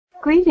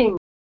Greetings.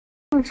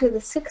 Welcome to the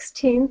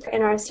 16th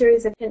in our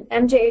series of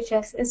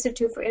MJHS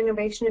Institute for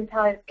Innovation in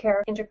Palliative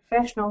Care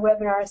Interprofessional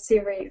Webinar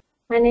Series.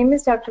 My name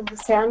is Dr.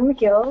 Lucianne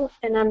McGill,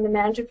 and I'm the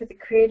manager for the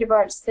Creative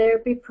Arts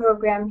Therapy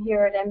Program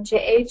here at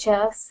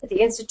MJHS, at the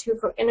Institute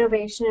for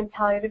Innovation in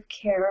Palliative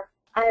Care.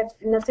 I have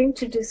nothing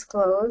to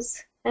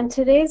disclose, and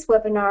today's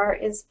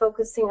webinar is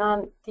focusing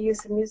on the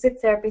use of music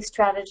therapy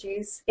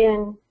strategies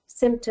in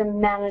symptom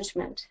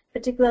management,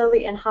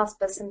 particularly in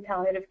hospice and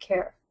palliative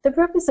care. The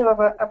purpose of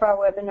our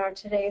webinar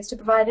today is to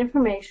provide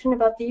information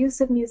about the use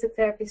of music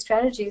therapy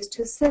strategies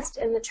to assist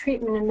in the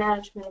treatment and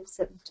management of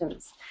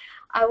symptoms.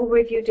 I will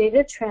review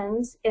data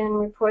trends in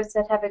reports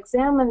that have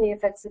examined the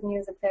effects of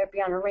music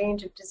therapy on a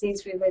range of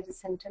disease-related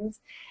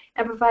symptoms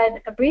and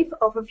provide a brief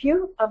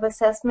overview of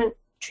assessment,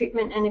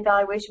 treatment, and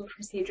evaluation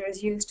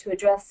procedures used to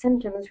address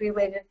symptoms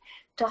related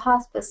to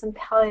hospice and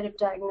palliative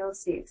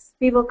diagnoses.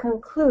 We will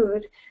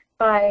conclude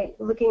by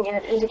looking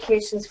at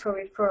indications for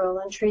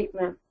referral and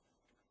treatment.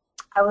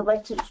 I would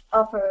like to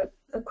offer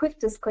a quick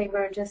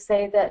disclaimer and just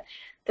say that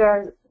there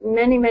are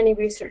many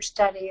research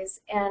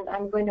studies, and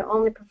I'm going to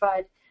only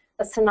provide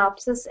a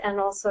synopsis and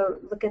also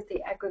look at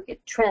the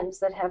aggregate trends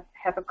that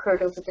have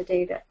occurred over the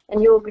data.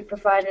 And you will be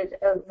provided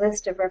a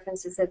list of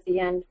references at the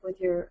end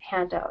with your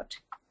handout.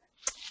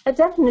 A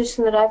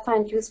definition that I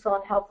find useful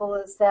and helpful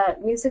is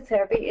that music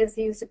therapy is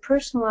the use of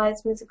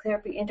personalized music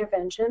therapy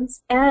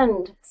interventions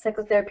and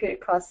psychotherapeutic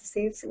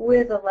processes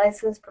with a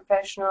licensed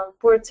professional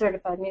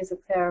board-certified music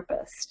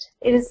therapist.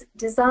 It is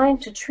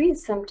designed to treat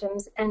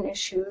symptoms and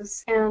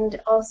issues and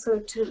also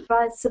to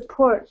provide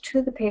support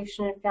to the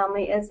patient and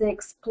family as they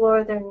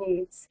explore their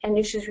needs and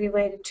issues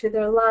related to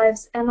their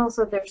lives and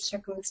also their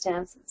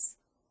circumstances.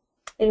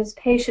 It is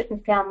patient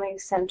and family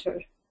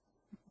centered.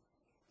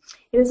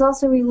 It is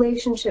also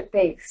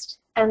relationship-based,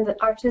 and the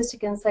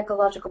artistic and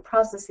psychological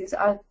processes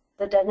are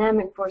the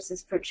dynamic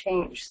forces for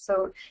change.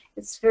 So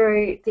it's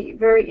the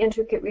very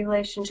intricate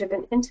relationship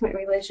and intimate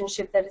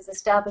relationship that is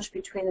established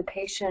between the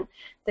patient,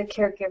 the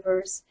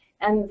caregivers,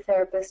 and the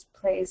therapist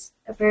plays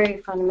a very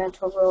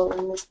fundamental role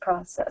in this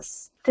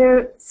process.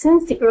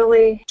 Since the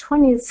early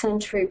 20th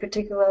century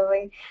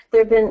particularly,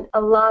 there have been a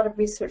lot of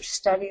research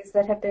studies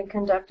that have been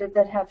conducted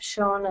that have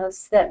shown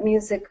us that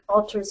music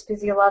alters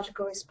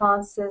physiological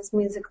responses,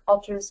 music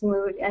alters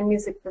mood, and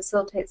music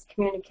facilitates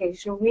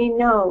communication. We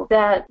know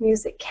that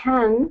music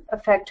can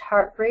affect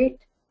heart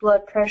rate,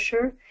 blood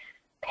pressure,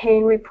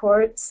 pain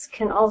reports,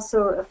 can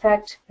also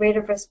affect rate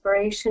of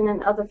respiration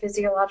and other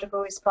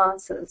physiological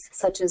responses,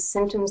 such as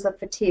symptoms of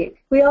fatigue.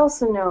 We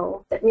also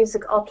know that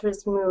music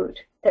alters mood,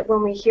 that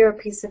when we hear a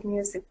piece of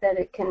music that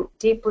it can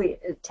deeply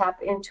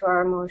tap into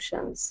our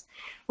emotions.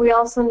 We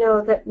also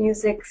know that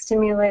music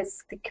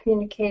stimulates the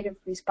communicative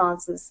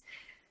responses,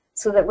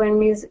 so that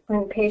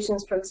when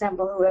patients, for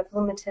example, who have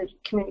limited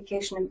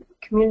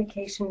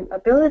communication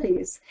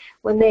abilities,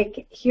 when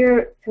they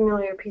hear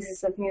familiar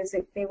pieces of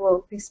music, they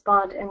will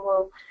respond and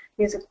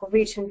music will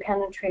reach and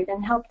penetrate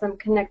and help them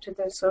connect to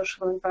their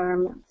social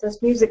environment.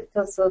 Thus, music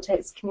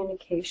facilitates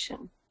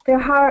communication. There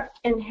are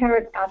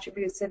inherent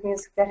attributes of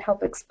music that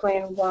help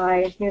explain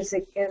why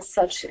music is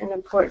such an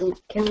important,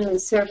 can really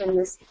serve in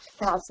this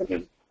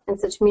capacity in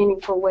such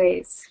meaningful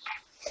ways.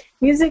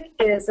 Music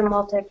is a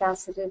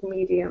multifaceted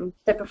medium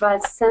that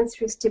provides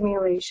sensory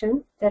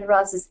stimulation that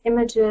arouses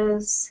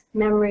images,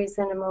 memories,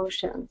 and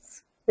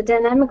emotions. The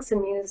dynamics of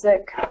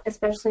music,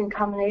 especially in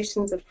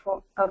combinations of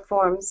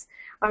forms,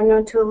 are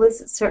known to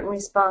elicit certain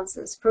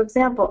responses. For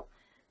example,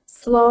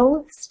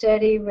 slow,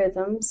 steady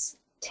rhythms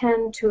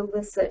tend to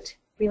elicit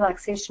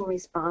relaxation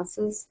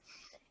responses,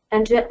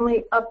 and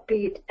gently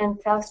upbeat and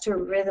faster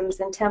rhythms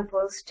and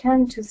tempos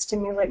tend to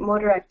stimulate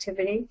motor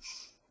activity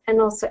and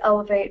also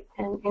elevate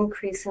and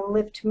increase and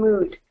lift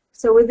mood.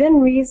 So within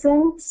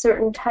reason,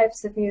 certain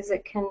types of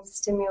music can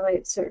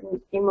stimulate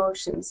certain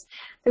emotions.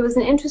 There was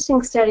an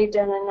interesting study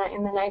done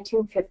in the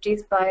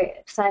 1950s by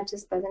a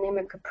scientist by the name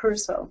of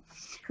Capurso,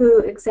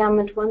 who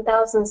examined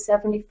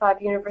 1,075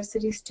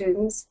 university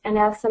students and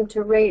asked them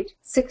to rate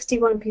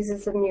 61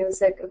 pieces of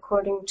music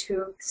according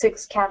to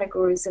 6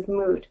 categories of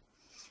mood.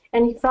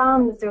 And he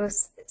found that there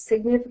was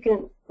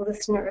significant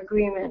listener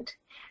agreement.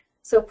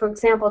 So, for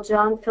example,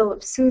 John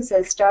Philip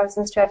Sousa's Stars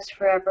and Stripes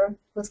Forever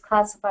was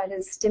classified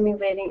as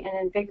stimulating and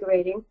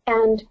invigorating,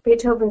 and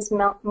Beethoven's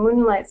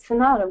Moonlight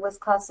Sonata was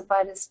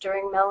classified as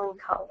stirring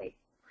melancholy.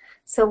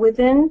 So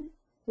within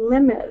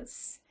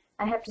limits,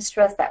 I have to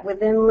stress that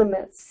within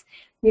limits,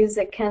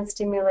 music can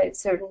stimulate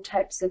certain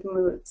types of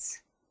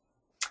moods.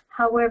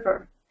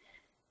 However,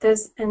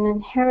 there's an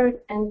inherent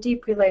and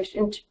deep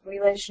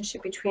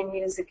relationship between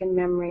music and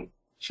memory.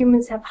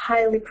 Humans have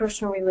highly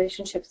personal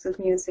relationships with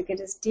music. It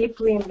is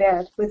deeply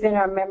embedded within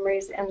our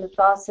memories, and the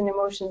thoughts and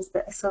emotions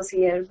that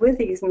associated with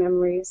these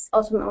memories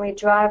ultimately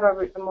drive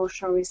our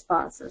emotional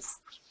responses.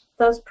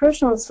 Thus,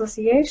 personal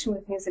association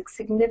with music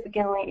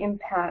significantly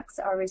impacts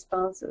our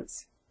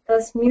responses.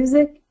 Thus,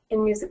 music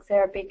in music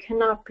therapy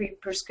cannot be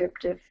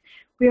prescriptive.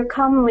 We are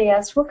commonly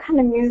asked, what kind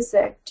of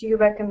music do you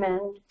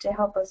recommend to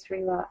help us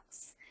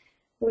relax?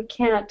 We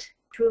can't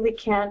truly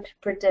can't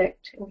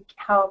predict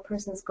how a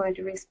person is going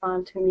to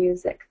respond to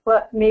music.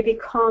 What may be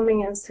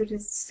calming and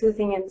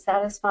soothing and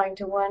satisfying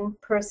to one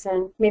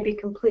person may be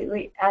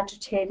completely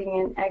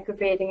agitating and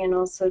aggravating and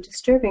also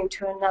disturbing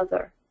to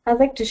another. I'd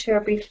like to share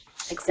a brief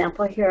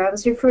example here. I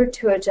was referred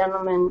to a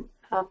gentleman,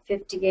 a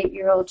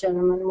 58-year-old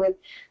gentleman with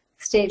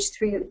stage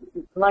 3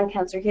 lung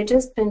cancer. He had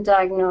just been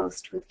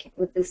diagnosed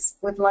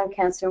with lung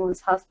cancer and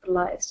was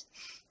hospitalized,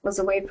 was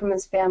away from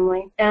his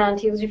family, and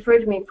he was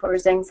referred to me for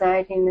his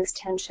anxiety and his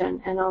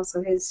tension and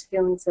also his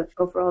feelings of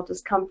overall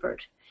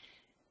discomfort.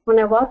 When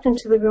I walked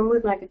into the room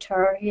with my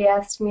guitar, he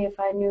asked me if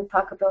I knew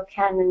Pachelbel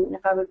Canon and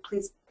if I would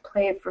please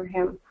play it for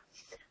him.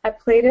 I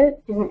played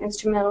it in an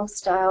instrumental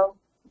style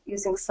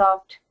using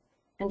soft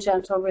and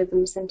gentle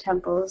rhythms and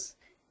tempos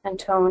and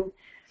tone.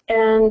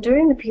 And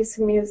during the piece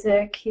of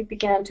music, he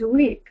began to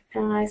weep,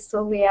 and I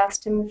slowly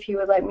asked him if he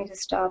would like me to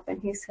stop,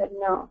 and he said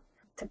no,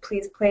 to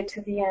please play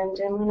to the end.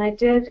 And when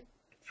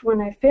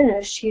I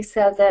finished, he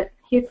said that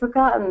he had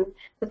forgotten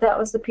that that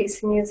was the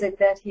piece of music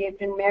that he had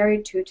been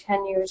married to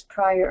 10 years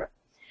prior.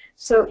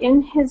 So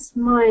in his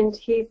mind,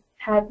 he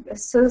had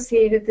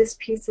associated this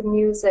piece of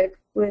music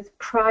with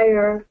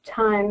prior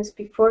times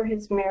before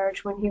his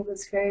marriage when he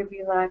was very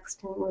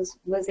relaxed and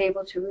was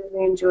able to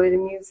really enjoy the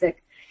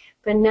music.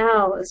 But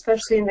now,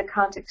 especially in the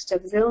context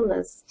of his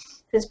illness,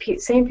 this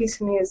same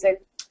piece of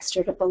music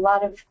stirred up a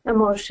lot of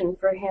emotion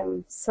for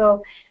him.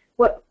 So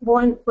what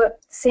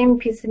same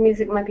piece of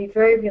music might be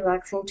very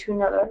relaxing to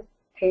another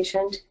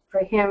patient,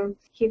 for him,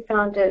 he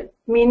found it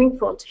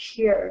meaningful to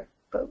hear,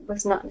 but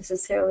was not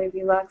necessarily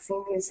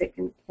relaxing music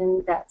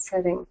in that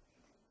setting.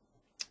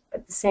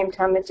 At the same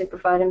time, it did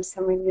provide him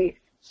some relief.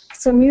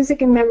 So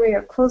music and memory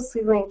are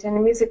closely linked, and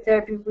in music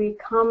therapy, we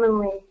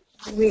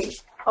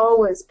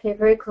always pay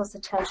very close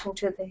attention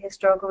to the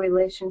historical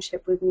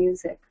relationship with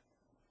music.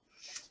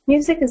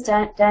 Music is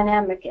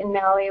dynamic and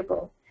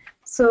malleable,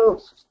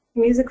 so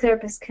music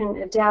therapists can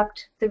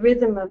adapt the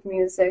rhythm of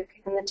music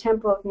and the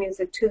tempo of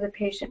music to the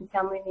patient and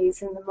family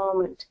needs in the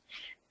moment.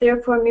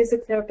 Therefore,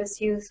 music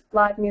therapists use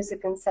live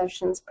music in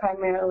sessions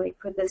primarily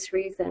for this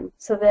reason,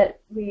 so that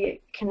we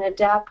can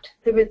adapt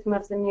the rhythm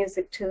of the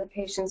music to the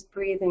patient's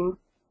breathing,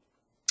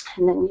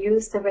 and then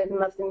use the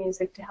rhythm of the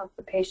music to help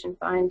the patient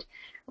find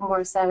a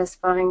more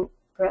satisfying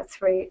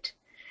breath rate.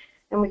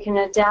 And we can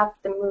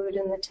adapt the mood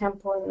and the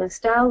tempo and the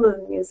style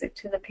of the music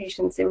to the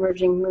patient's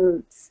emerging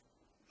moods.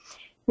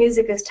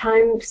 Music is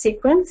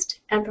time-sequenced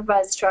and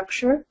provides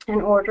structure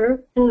and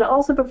order, and it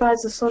also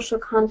provides a social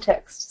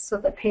context so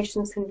that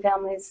patients and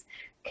families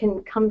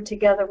can come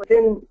together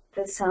within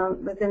the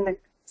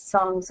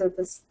songs or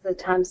the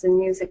times in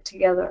music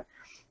together.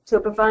 So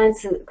it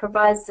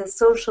provides the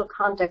social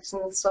context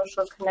and the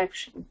social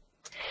connection.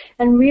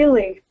 And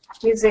really,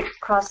 music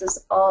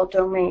crosses all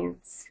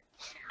domains.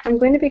 I'm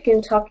going to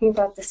begin talking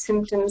about the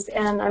symptoms,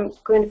 and I'm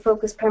going to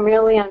focus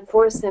primarily on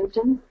 4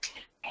 symptoms: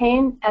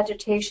 pain,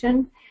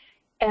 agitation,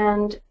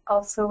 and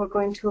also we're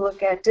going to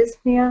look at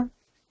dyspnea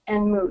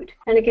and mood.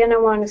 And again, I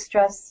want to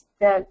stress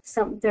that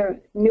there are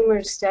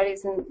numerous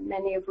studies, and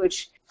many of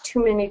which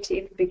too many to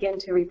even begin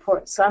to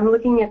report. So I'm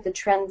looking at the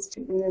trends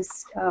in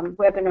this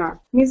webinar.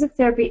 Music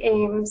therapy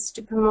aims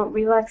to promote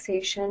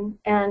relaxation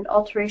and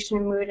alteration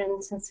in mood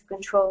and sense of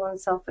control and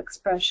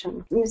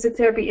self-expression. Music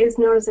therapy is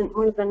known as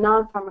one of the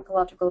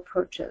non-pharmacological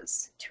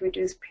approaches to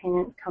reduce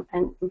pain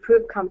and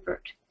improve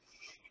comfort.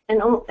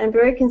 And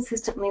very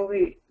consistently,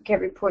 we get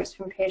reports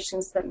from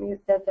patients that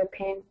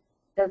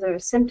their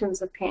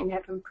symptoms of pain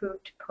have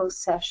improved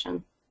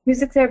post-session.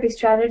 Music therapy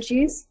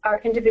strategies are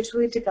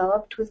individually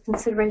developed with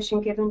consideration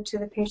given to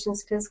the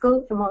patient's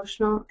physical,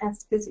 emotional, and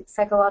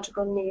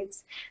psychological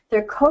needs,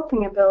 their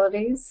coping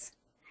abilities,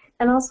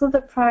 and also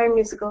their prior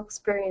musical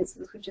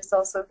experiences, which is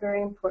also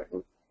very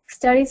important.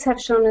 Studies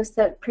have shown us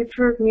that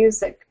preferred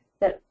music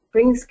that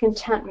brings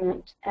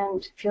contentment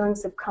and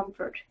feelings of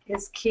comfort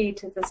is key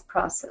to this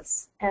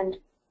process. And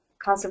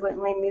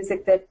consequently,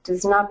 music that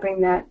does not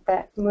bring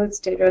that mood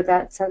state or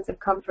that sense of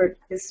comfort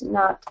is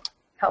not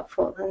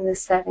helpful in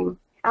this setting.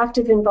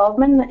 Active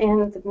involvement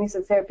in the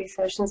music therapy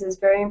sessions is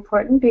very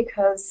important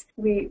because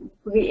we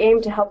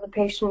aim to help the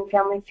patient and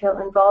family feel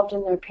involved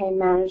in their pain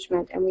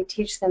management, and we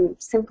teach them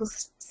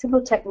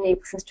simple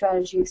techniques and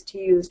strategies to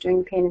use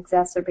during pain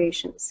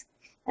exacerbations.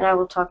 And I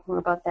will talk more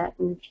about that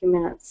in a few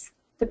minutes.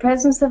 The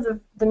presence of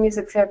the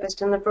music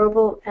therapist and the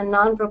verbal and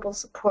nonverbal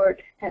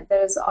support that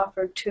is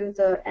offered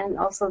and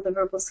also the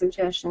verbal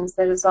suggestions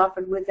that is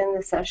offered within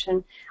the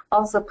session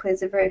also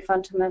plays a very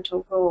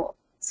fundamental role.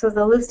 So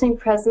the listening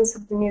presence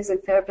of the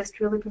music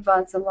therapist really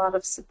provides a lot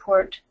of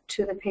support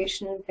to the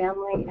patient and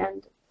family,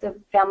 and the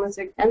families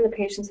and the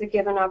patients are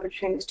given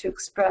opportunities to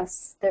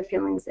express their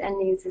feelings and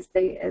needs as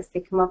they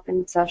come up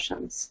in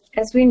sessions.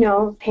 As we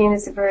know, pain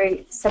is a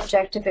very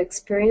subjective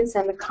experience,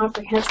 and the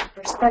comprehensive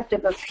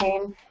perspective of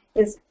pain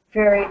is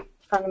very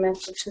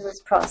fundamental to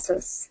this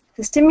process.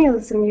 The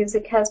stimulus of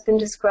music has been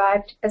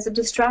described as a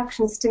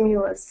distraction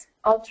stimulus,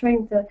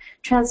 altering the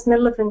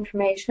transmittal of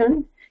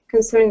information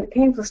concerning the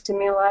painful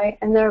stimuli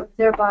and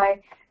thereby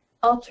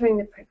altering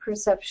the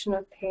perception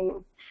of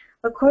pain.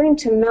 According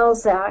to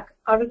Melzack,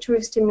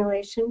 auditory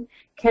stimulation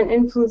can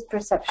influence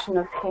perception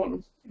of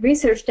pain.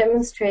 Research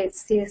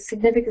demonstrates the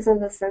significance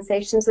of the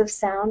sensations of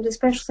sound,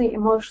 especially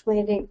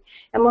emotionally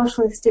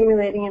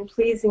stimulating and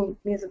pleasing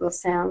musical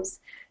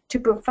sounds, to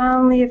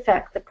profoundly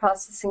affect the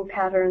processing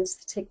patterns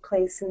that take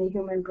place in the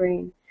human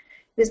brain.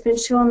 It has been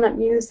shown that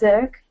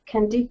music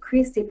can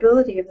decrease the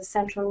ability of the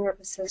central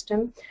nervous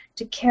system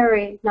to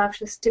carry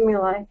noxious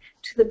stimuli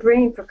to the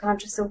brain for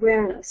conscious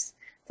awareness.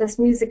 Thus,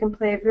 music can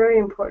play a very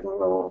important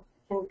role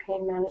in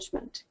pain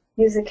management.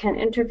 Music can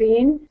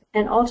intervene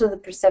and alter the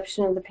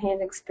perception of the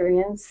pain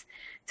experience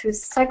through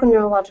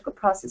psychoneurological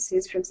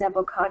processes, for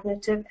example,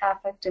 cognitive,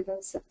 affective,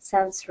 and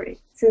sensory.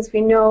 Since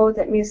we know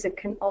that music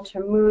can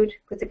alter mood,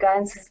 with the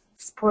guidance and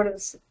support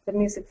of the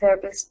music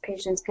therapist,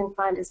 patients can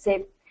find a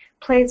safe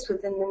place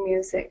within the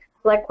music.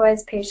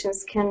 Likewise,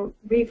 patients can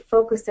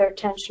refocus their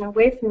attention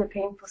away from the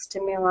painful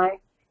stimuli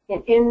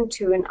and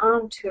into and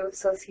onto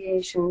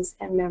associations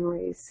and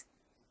memories,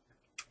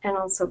 and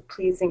also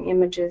pleasing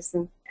images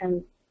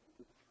and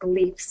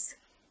beliefs,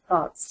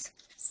 thoughts.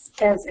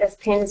 As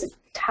pain is an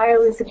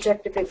entirely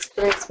subjective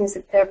experience,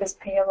 music therapists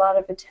pay a lot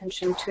of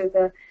attention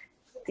to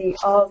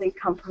all the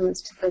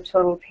components to the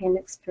total pain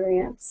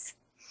experience.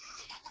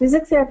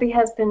 Music therapy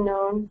has been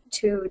known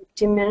to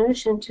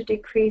diminish and to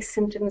decrease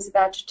symptoms of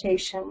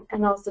agitation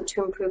and also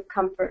to improve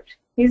comfort.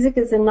 Music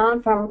is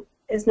known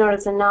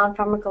as a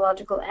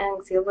non-pharmacological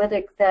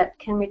anxiolytic that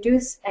can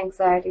reduce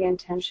anxiety and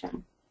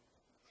tension.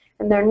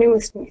 And there are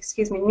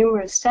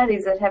numerous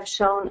studies that have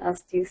shown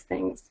us these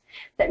things,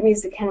 that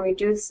music can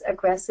reduce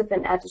aggressive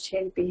and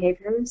agitated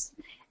behaviors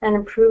and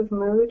improve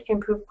mood,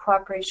 improve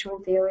cooperation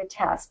with daily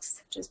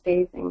tasks, such as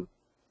bathing.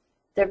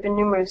 There have been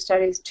numerous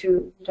studies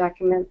to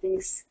document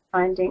these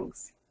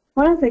findings.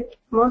 One of the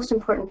most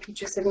important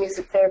features of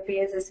music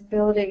therapy is its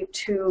ability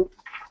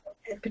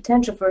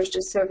potential for it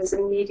to serve as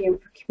a medium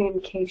for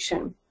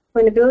communication.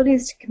 When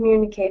abilities to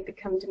communicate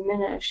become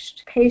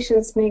diminished,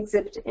 patients may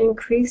exhibit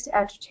increased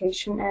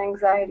agitation and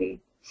anxiety.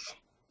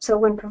 So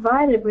when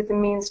provided with the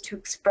means to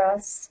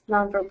express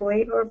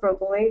nonverbally or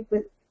verbally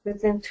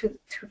through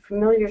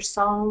familiar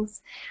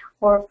songs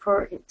or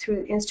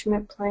through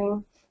instrument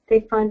playing,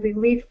 they find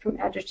relief from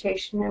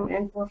agitation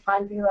and will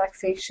find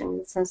relaxation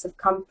and a sense of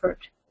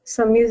comfort.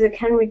 So music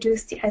can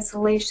reduce the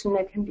isolation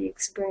that can be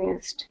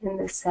experienced in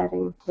this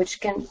setting, which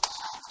can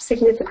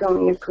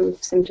significantly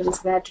improve symptoms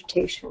of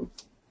agitation.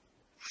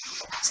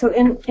 So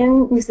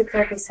in music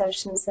therapy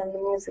sessions, then the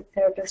music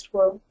therapist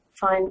will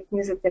find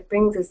music that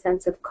brings a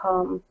sense of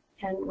calm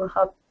and will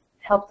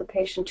help the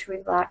patient to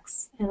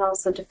relax and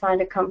also to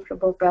find a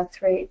comfortable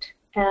breath rate.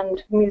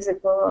 And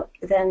music will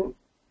then,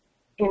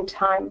 in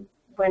time,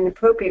 when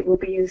appropriate, will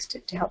be used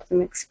to help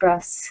them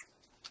express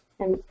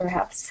and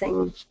perhaps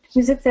sing.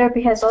 Music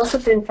therapy has also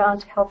been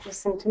found to help with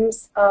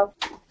symptoms of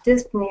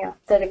dyspnea,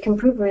 that it can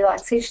improve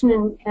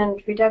relaxation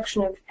and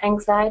reduction of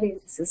anxiety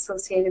that's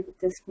associated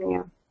with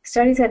dyspnea.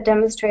 Studies have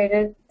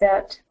demonstrated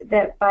that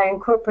by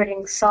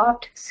incorporating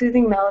soft,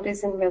 soothing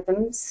melodies and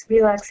rhythms,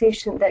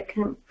 relaxation that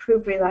can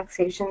improve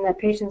relaxation, that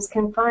patients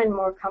can find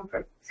more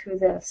comfort through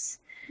this.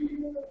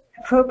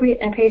 Appropriate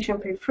and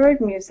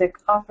patient-preferred music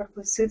offered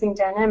with soothing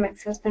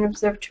dynamics has been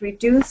observed to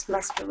reduce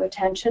muscular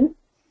tension,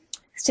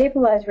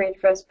 stabilize rate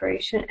of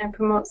respiration, and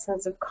promote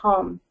sense of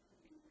calm.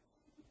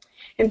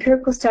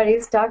 Empirical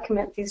studies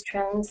document these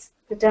trends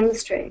that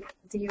demonstrate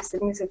the use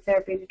of music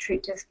therapy to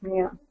treat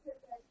dyspnea.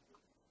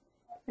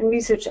 And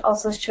research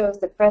also shows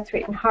that breath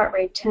rate and heart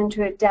rate tend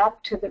to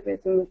adapt to the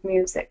rhythm of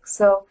music,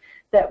 so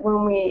that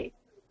when we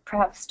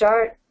perhaps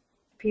start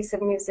a piece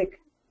of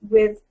music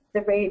with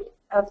the rate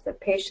of the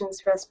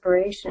patient's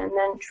respiration and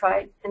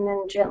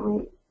then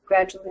gently,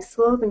 gradually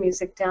slow the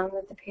music down,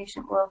 that the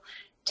patient will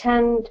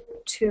tend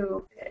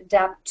to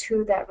adapt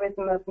to that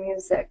rhythm of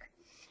music.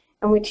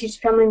 And we teach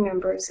family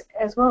members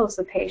as well as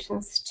the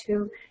patients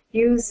to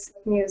use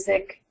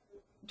music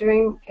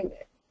during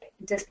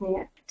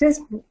dyspnea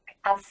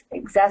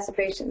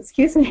exacerbation,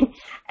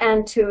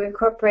 and to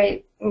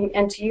incorporate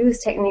and to use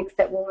techniques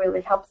that will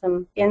really help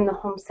them in the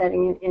home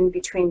setting and in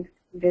between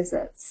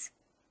visits.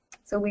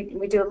 So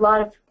we do a lot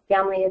of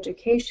family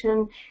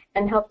education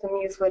and help them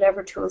use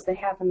whatever tools they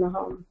have in the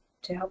home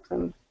to help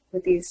them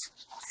with these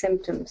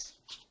symptoms.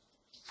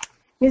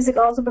 Music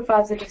also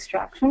provides a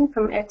distraction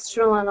from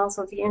external and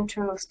also the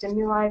internal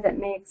stimuli that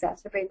may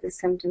exacerbate the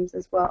symptoms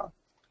as well.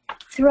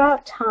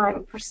 Throughout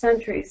time, for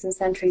centuries and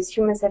centuries,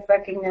 humans have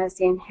recognized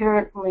the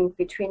inherent link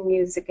between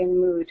music and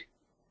mood.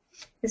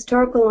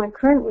 Historical and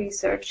current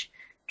research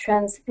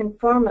trends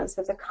inform us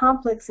of the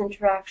complex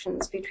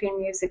interactions between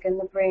music and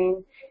the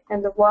brain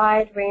and the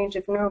wide range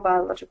of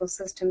neurobiological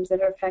systems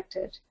that are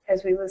affected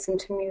as we listen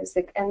to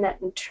music, and that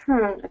in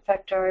turn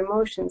affect our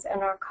emotions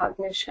and our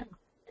cognition.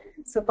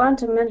 So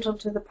fundamental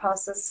to the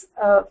process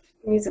of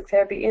music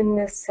therapy in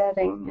this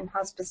setting, in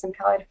hospice and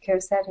palliative care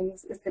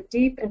settings, is the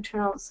deep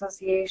internal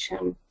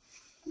association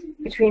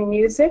between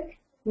music,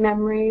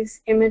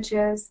 memories,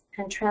 images,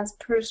 and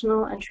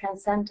transpersonal and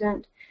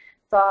transcendent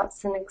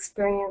thoughts and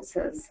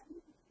experiences.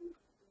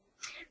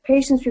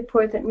 Patients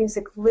report that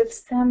music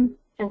lifts them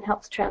and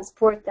helps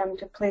transport them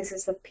to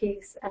places of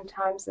peace and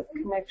times of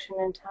connection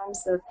and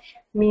times of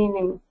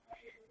meaning.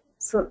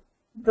 So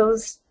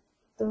those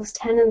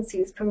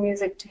tendencies for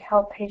music to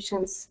help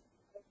patients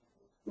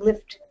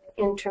lift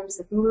in terms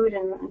of mood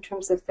and in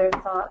terms of their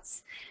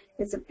thoughts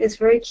is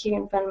very key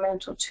and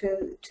fundamental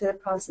to the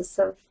process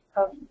of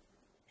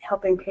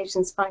helping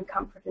patients find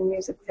comfort in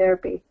music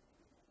therapy.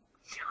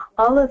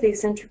 All of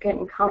these intricate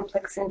and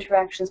complex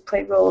interactions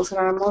play roles in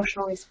our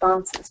emotional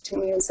responses to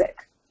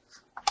music.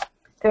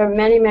 There are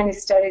many, many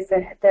studies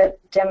that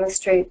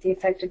demonstrate the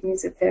effect of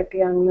music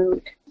therapy on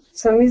mood.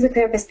 So music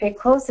therapists pay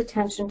close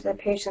attention to the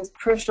patient's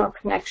personal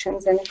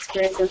connections and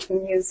experiences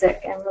with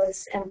music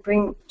and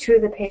bring to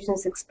the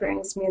patient's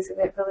experience music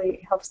that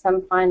really helps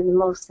them find the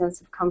most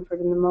sense of comfort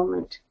in the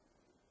moment.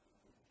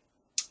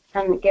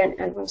 And again,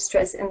 I want to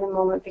stress in the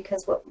moment,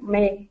 because what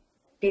may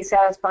be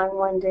satisfying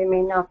one day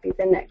may not be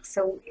the next.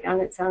 So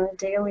it's on a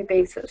daily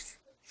basis.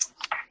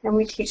 And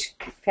we teach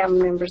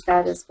family members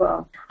that as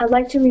well. I'd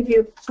like to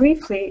review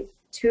briefly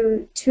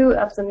two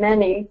of the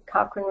many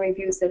Cochrane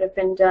reviews that have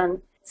been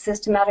done,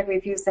 systematic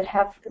reviews that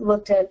have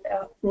looked at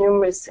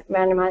numerous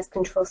randomized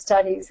control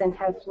studies and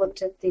have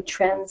looked at the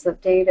trends of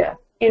data.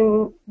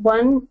 In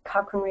one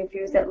Cochrane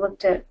review that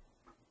looked at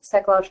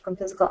psychological and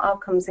physical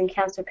outcomes in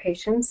cancer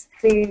patients,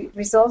 the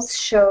results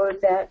showed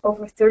that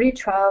over 30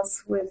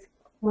 trials with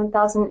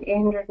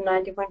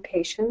 1,891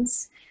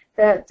 patients,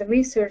 that the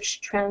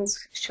research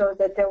trends showed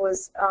that there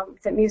was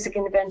that music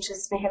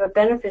interventions may have a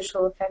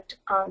beneficial effect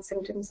on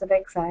symptoms of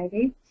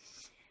anxiety,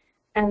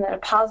 and that a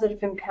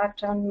positive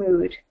impact on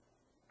mood,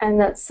 and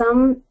that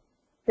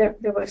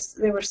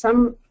there were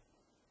some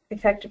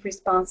effective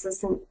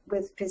responses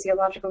with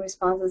physiological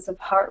responses of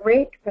heart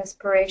rate,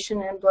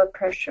 respiration, and blood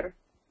pressure.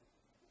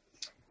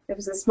 There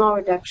was a small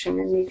reduction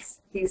in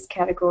these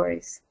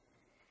categories,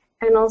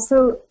 and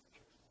also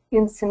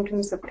in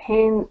symptoms of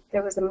pain,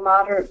 there was a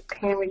moderate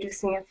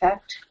pain-reducing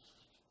effect.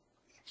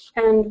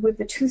 And with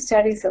the two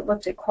studies that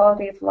looked at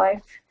quality of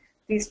life,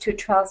 these two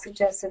trials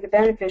suggested a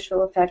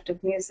beneficial effect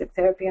of music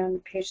therapy on the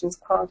patient's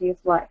quality of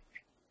life.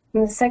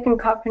 In the second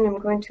Cochrane I'm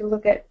going to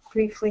look at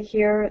briefly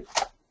here,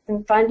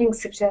 the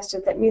findings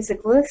suggested that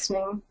music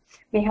listening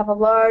may have a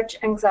large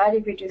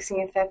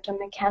anxiety-reducing effect on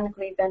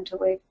mechanically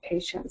ventilated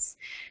patients.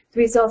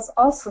 The results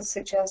also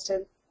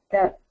suggested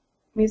that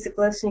music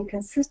listening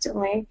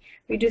consistently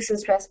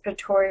reduces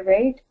respiratory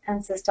rate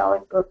and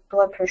systolic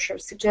blood pressure,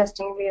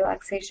 suggesting a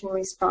relaxation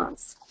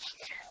response.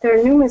 There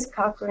are numerous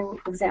Cochrane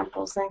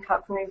examples and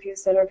Cochrane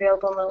reviews that are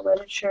available in the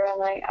literature,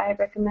 and I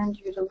recommend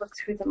you to look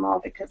through them all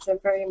because they're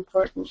very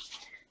important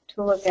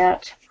to look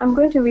at. I'm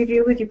going to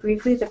review with you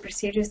briefly the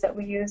procedures that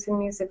we use in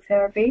music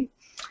therapy.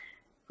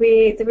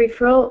 The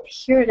referral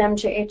here at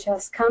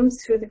MJHS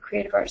comes through the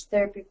Creative Arts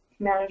Therapy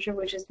Manager,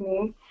 which is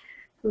me,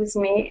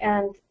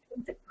 and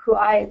who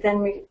I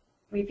then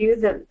review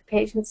the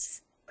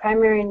patient's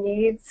primary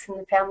needs and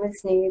the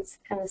family's needs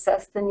and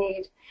assess the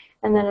need,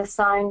 and then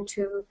assign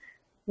to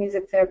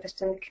music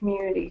therapist in the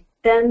community.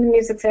 Then the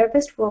music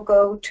therapist will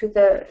go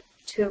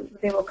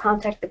they will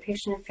contact the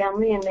patient and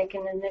family and make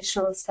an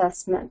initial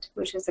assessment,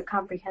 which is a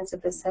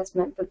comprehensive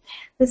assessment. But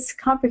this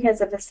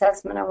comprehensive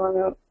assessment, I want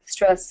to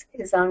stress,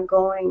 is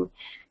ongoing,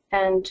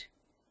 and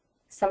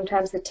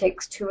sometimes it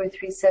takes 2 or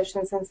 3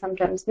 sessions and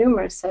sometimes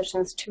numerous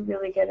sessions to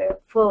really get a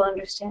full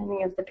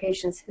understanding of the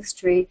patient's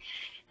history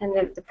and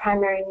the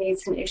primary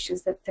needs and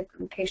issues that the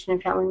patient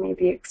and family may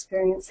be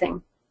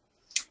experiencing,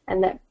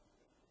 and that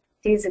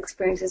these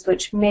experiences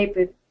which may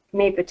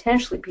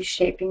potentially be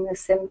shaping the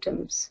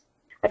symptoms.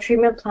 A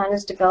treatment plan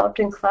is developed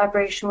in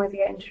collaboration with the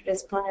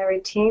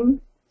interdisciplinary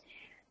team,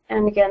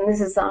 and again, this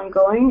is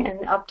ongoing and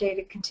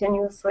updated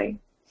continuously.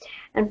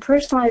 And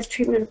personalized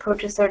treatment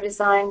approaches are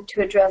designed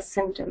to address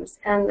symptoms,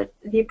 and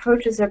the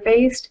approaches are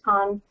based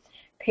on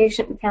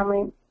patient and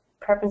family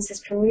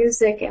preferences for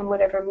music and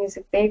whatever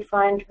music they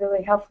find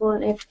really helpful.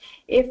 And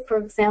if for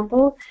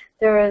example,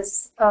 there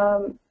is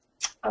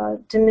a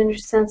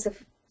diminished sense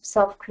of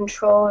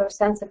self-control or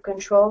sense of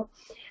control,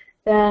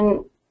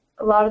 then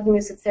a lot of the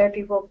music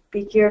therapy will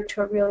be geared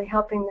toward really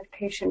helping the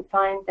patient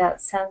find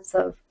that sense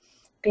of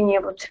being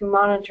able to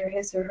monitor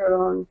his or her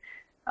own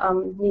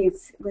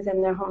needs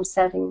within their home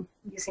setting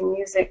using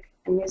music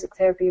and music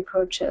therapy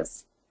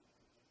approaches.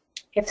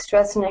 If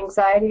stress and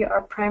anxiety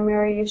are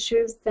primary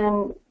issues,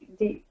 then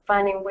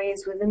finding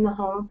ways within the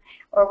home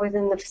or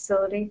within the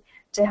facility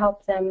to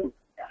help them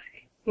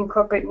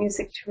incorporate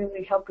music to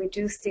really help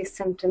reduce these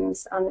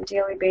symptoms on a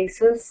daily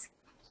basis.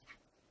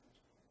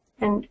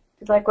 And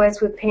likewise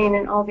with pain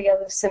and all the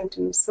other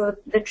symptoms. So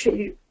the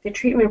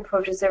treatment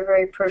approaches are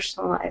very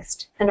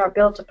personalized and are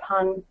built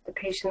upon the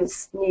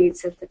patient's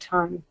needs at the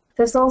time.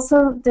 There's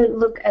also the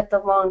look at the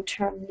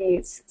long-term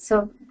needs.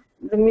 So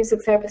the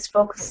music therapist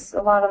focuses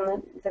a lot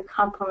on the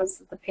components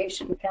of the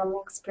patient and family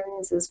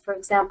experiences. For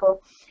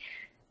example,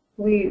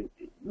 we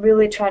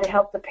really try to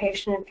help the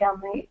patient and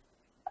family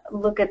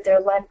look at their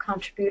life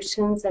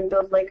contributions and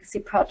build legacy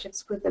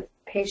projects with the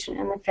patient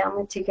and the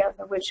family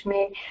together, which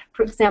may,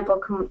 for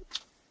example,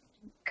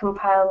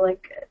 compile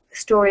like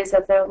stories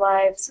of their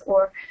lives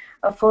or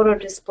a photo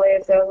display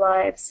of their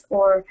lives,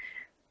 or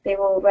they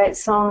will write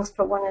songs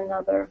for one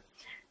another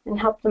and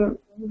help them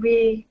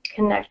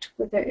reconnect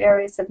with their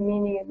areas of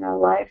meaning in their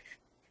life.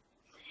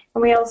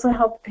 And we also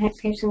help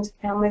patients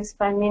and families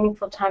find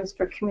meaningful times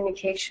for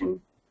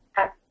communication,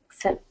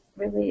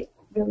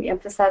 really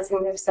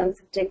emphasizing their sense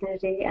of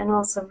dignity, and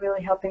also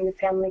really helping the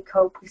family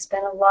cope. We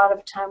spend a lot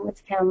of time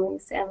with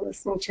families and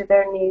listening to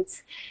their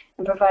needs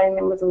and providing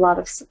them with a lot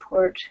of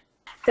support.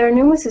 There are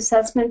numerous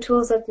assessment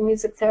tools that the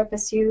music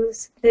therapists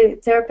use. The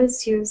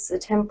therapists use the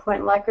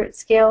 10-point Likert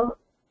scale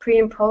pre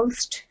and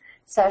post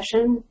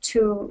session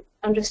to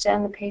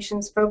understand the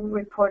patient's verbal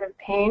report of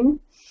pain,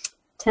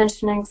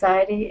 tension,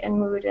 anxiety, and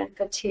mood and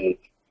fatigue.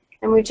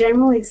 And we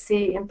generally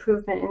see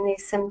improvement in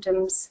these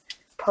symptoms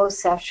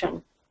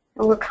post-session.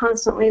 And we're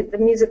constantly, the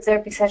music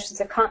therapy sessions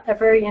are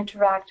very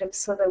interactive,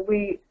 so that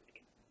we,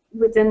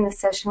 within the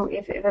session,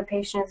 if a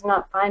patient is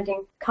not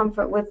finding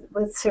comfort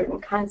with certain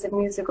kinds of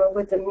music or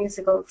with the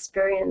musical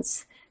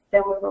experience,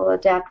 then we will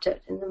adapt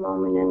it in the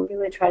moment and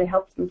really try to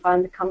help them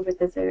find the comfort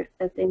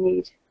that they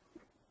need.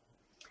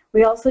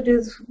 We also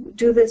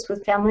do this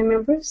with family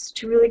members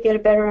to really get a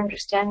better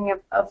understanding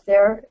of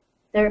their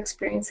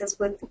experiences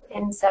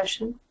in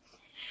session.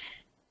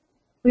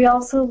 We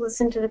also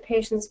listen to the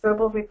patient's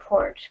verbal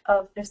report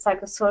of their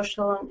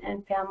psychosocial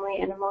and family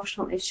and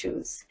emotional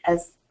issues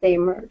as they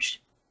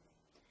emerge.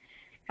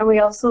 And we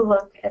also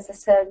look, as I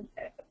said,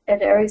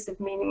 at areas of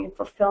meaning and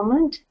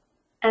fulfillment,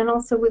 and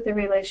also with the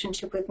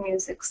relationship with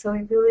music. So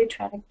we really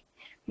try to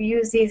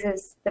use these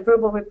as the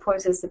verbal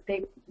reports as a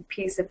big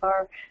piece of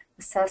our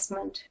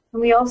assessment.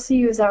 And we also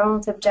use our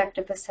own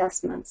subjective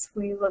assessments.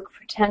 We look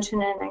for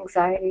tension and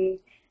anxiety,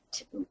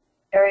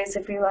 areas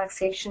of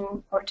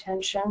relaxation or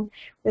tension.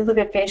 We look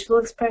at facial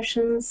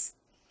expressions,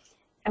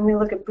 and we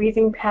look at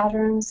breathing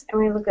patterns,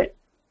 and we look at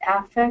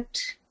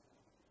affect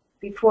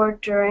before,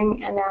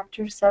 during, and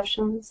after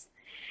sessions.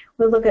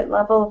 We look at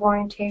level of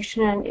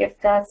orientation and if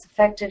that's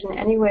affected in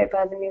any way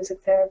by the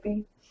music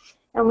therapy.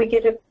 And we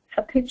get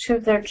a picture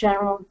of their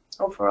general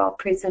overall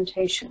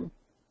presentation.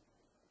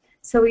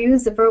 So we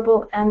use the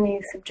verbal and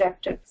the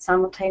subjective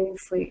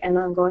simultaneously and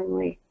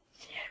ongoingly.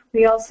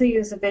 We also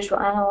use a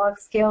visual analog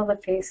scale, the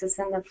faces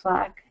and the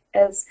FLAC,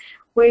 as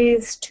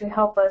ways to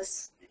help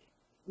us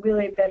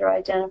really better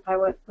identify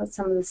what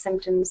some of the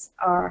symptoms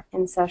are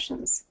in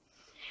sessions.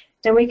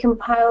 Then we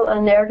compile a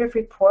narrative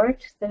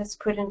report that is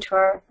put into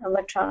our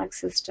electronic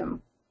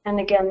system. And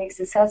again,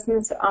 these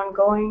assessments are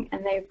ongoing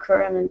and they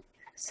occur on a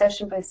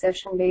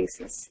session-by-session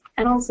basis.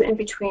 And also in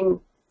between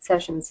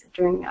sessions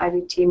during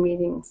IDT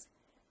meetings,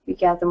 we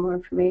gather more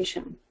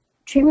information.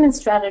 Treatment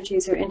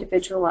strategies are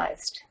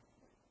individualized,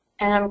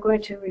 and I'm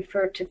going to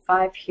refer to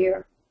 5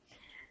 here.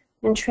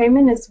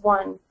 Entrainment is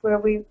one where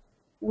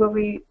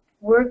we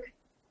work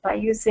by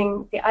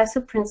using the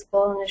ISO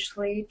principle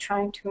initially,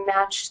 trying to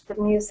match the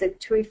music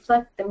to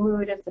reflect the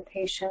mood of the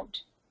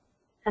patient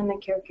and the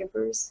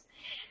caregivers.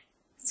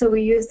 So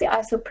we use the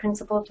ISO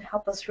principle to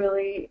help us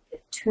really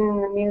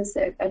attune the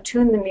music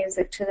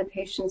to the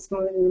patient's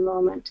mood in the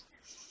moment.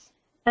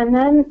 And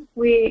then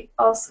we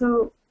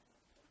also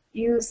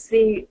use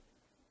the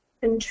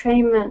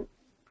entrainment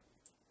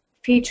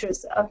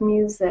features of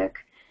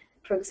music,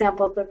 for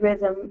example, the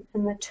rhythm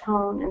and the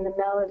tone and the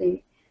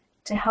melody,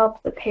 to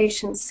help the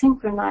patient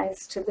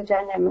synchronize to the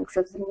dynamics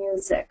of the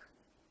music.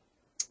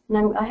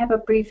 And I have a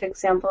brief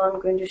example I'm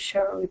going to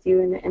share with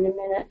you in a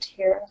minute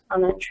here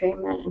on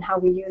entrainment and how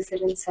we use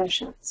it in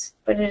sessions.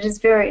 But it is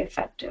very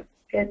effective.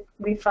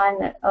 We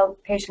find that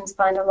patients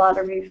find a lot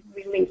of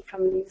relief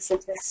from the use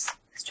of this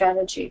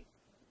strategy.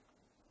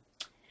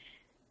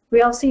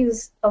 We also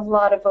use a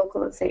lot of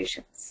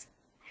vocalizations.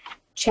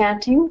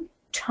 Chanting,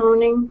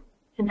 toning,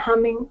 and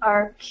humming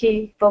are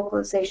key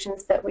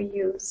vocalizations that we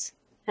use.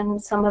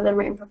 And some of them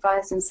are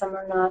improvised and some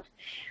are not.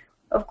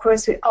 Of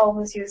course, we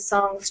always use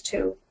songs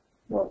too.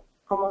 Well,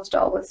 almost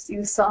always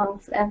use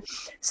songs. And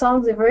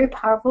songs are very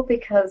powerful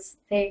because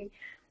they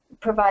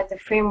provide the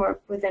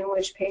framework within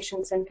which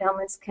patients and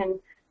families can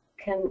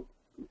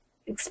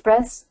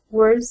express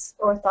words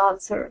or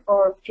thoughts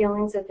or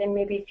feelings that they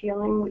may be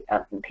feeling.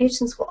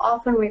 Patients will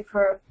often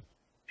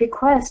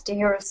request to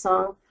hear a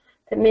song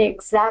that may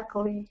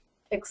exactly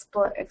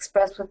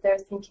express what they're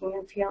thinking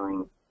and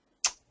feeling,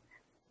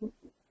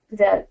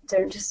 that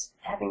they're just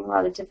having a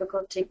lot of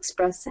difficulty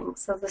expressing.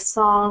 So the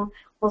song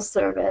will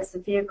serve as the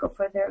vehicle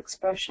for their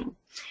expression.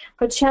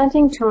 But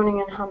chanting,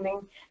 toning, and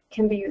humming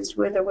can be used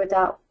with or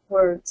without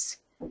words.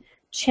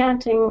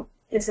 Chanting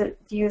is the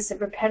use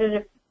of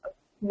repetitive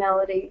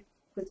melody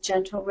with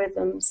gentle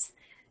rhythms,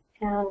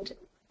 and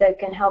that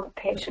can help a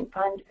patient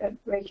find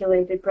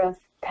regulated breath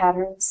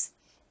patterns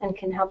and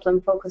can help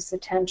them focus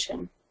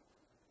attention.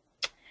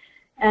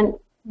 And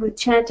with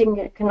chanting,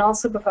 it can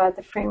also provide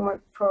the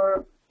framework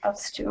for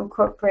us to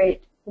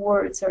incorporate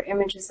words or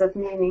images of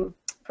meaning.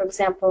 For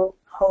example,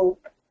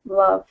 hope,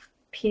 love,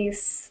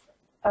 peace,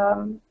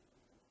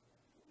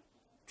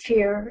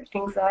 fear,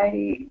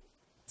 anxiety,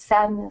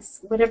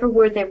 sadness, whatever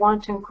word they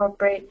want to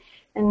incorporate,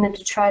 and then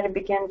to try to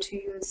begin to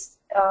use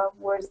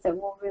words that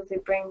will really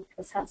bring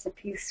a sense of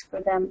peace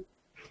for them.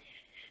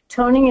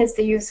 Toning is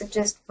the use of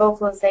just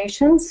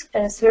vocalizations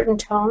at a certain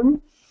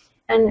tone,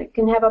 and it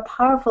can have a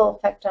powerful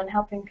effect on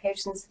helping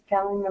patients and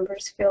family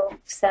members feel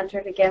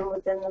centered again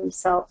within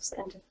themselves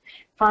and to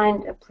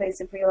find a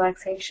place of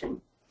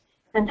relaxation.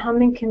 And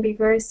humming can be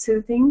very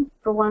soothing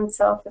for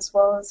oneself as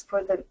well as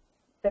for the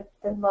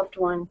loved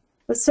one.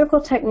 The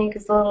circle technique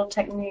is a little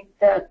technique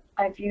that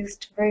I've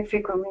used very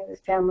frequently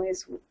with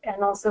families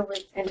and also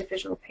with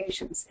individual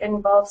patients. It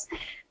involves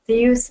the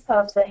use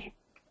of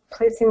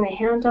placing the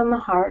hand on the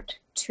heart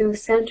to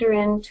center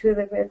into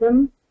the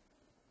rhythm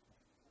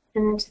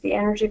and into the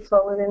energy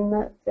flow within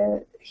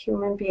the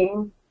human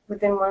being,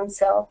 within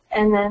oneself,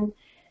 and then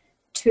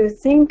to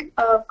think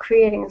of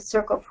creating a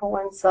circle for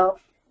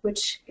oneself,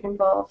 which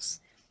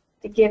involves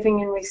the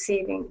giving and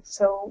receiving.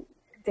 So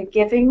the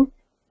giving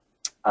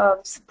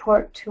of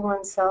support to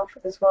oneself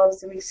as well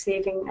as the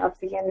receiving of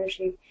the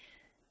energy,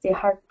 the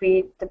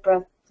heartbeat, the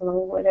breath flow,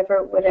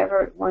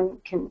 whatever one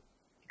can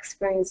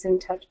experience in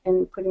touch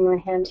in putting my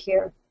hand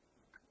here.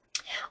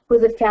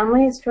 With a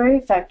family, it's very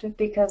effective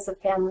because the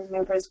family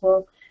members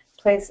will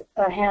place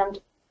a hand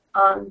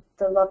on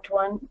the loved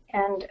one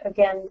and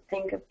again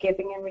think of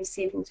giving and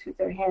receiving through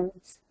their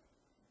hands.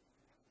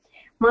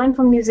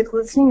 Mindful music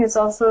listening is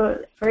also a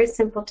very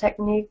simple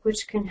technique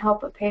which can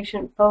help a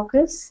patient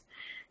focus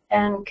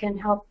and can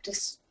help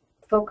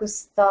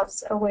focus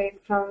thoughts away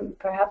from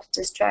perhaps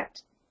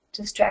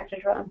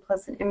distracted or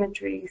unpleasant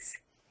imageries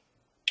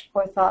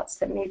or thoughts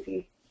that may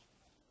be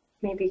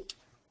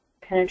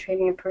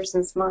penetrating a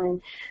person's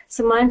mind.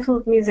 So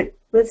mindful music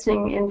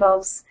listening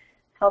involves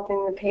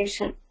helping the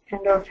patient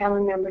and or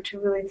family member to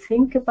really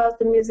think about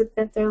the music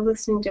that they're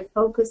listening to,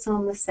 focus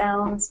on the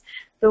sounds,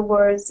 the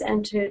words,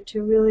 and to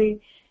really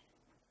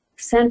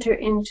center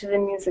into the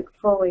music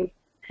fully.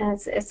 And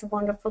it's a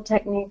wonderful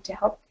technique to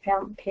help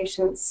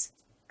patients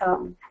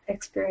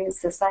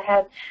experience this. I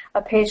had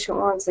a patient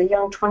once, a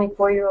young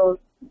 24-year-old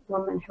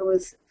woman who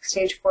was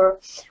stage 4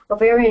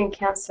 ovarian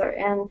cancer,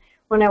 and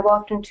when I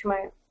walked into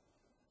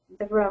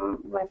the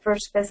room, my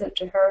first visit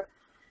to her,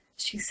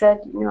 she said,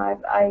 you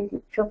know, I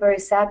feel very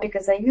sad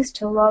because I used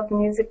to love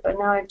music, but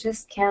now I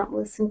just can't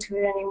listen to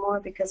it anymore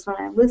because when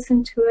I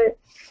listen to it,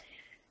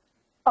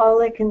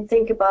 all I can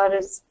think about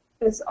is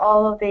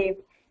all of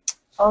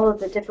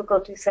the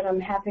difficulties that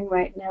I'm having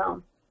right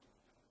now.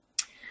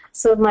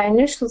 So my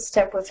initial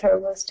step with her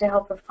was to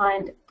help her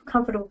find a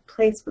comfortable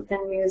place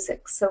within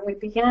music. So we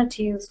began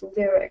to use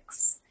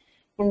lyrics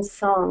in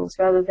songs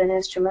rather than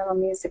instrumental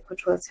music,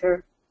 which was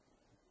her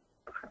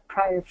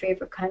prior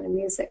favorite kind of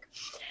music.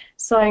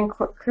 So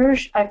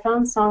I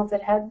found songs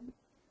that had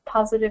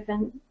positive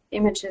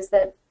images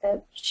that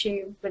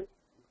she would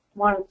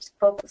want to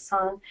focus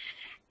on,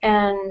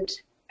 and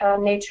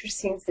nature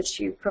scenes that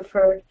she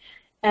preferred,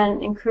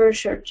 and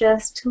encouraged her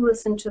just to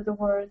listen to the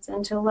words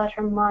and to let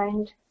her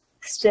mind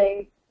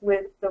stay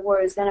with the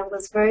words, and it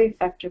was very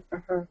effective for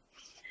her.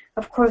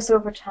 Of course,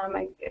 over time,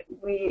 in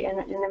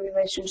the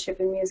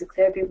relationship in music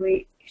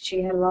therapy,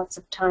 she had lots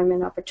of time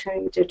and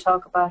opportunity to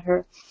talk about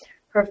her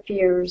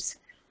fears,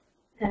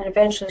 and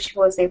eventually she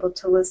was able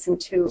to listen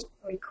to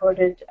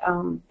recorded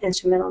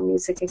instrumental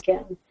music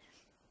again.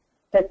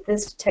 But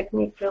this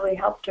technique really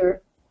helped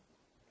her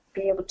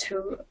be able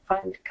to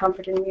find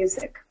comfort in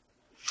music.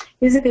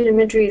 Music and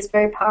imagery is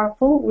very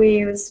powerful. We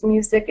use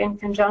music in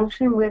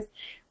conjunction with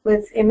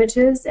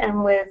images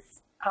and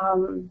with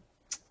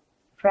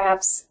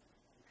perhaps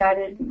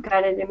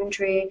guided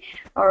imagery,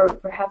 or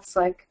perhaps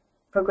like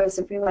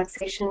progressive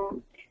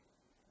relaxation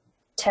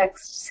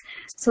texts.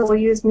 So we'll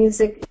use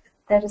music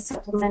that is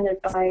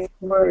supplemented by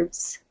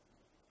words,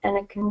 and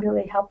it can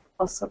really help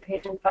also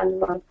patients find a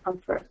lot of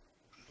comfort.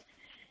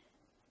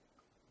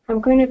 I'm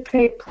going to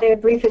play a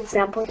brief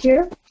example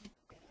here.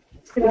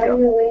 Here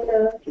we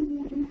go.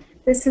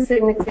 This is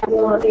an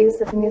example of the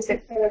use of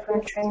music for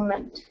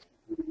entrainment.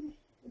 I'm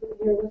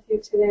here with you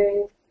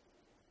today.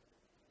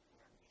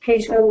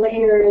 Patient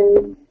here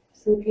in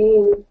some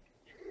pain.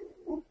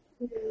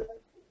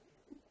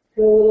 Do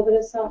a little bit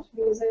of soft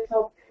music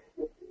help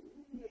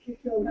make you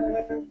feel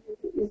better,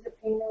 ease the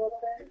pain a little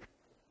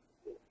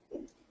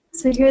bit.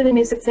 So here the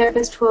music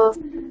therapist will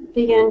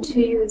begin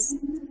to use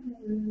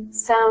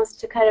sounds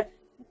to kind of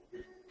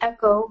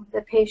echo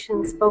the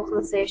patient's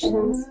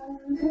vocalizations.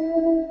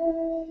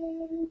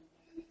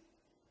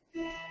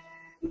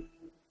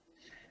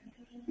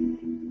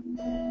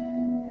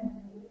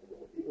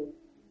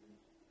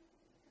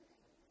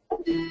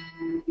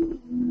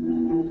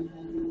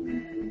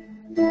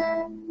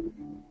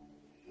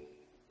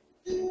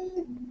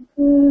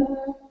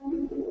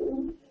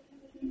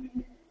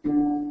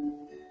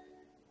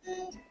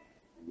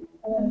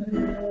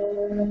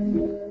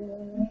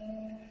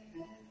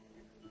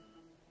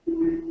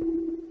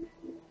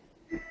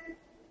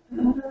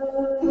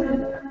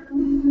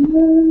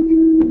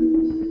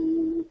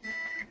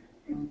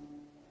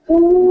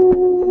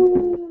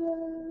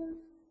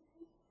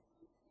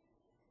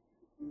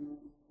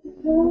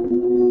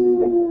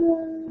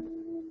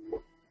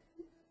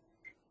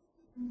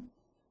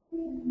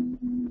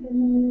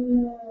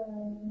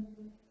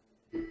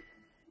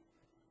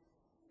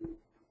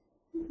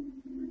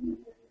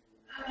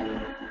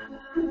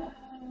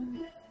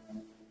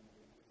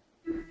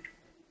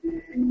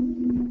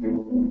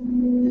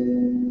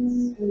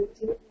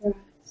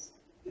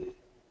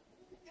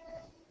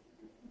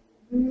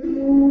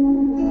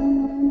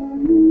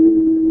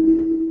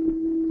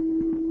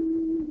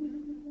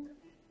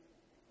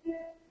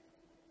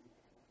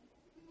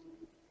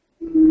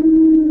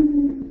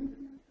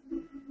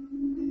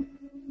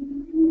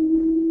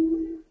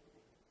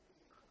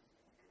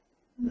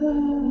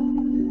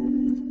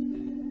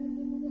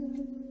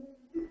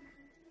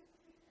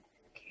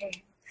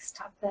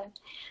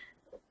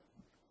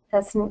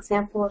 That's an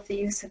example of the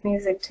use of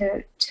music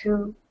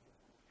to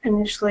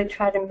initially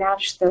try to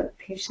match the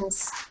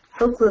patient's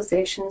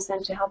vocalizations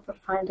and to help her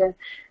find and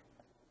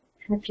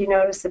if you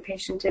notice, the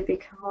patient did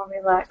become more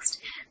relaxed.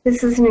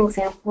 This is an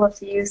example of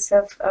the use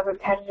of a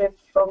repetitive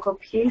vocal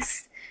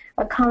piece,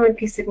 a common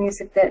piece of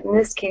music that in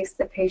this case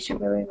the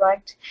patient really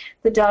liked.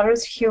 The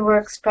daughters here were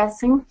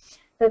expressing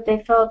that they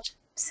felt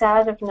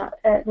sad of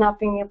not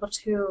being able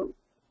to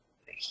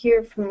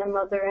hear from their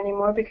mother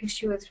anymore because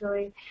she was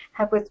really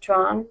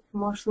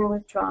emotionally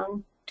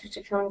withdrawn due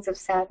to feelings of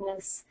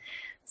sadness.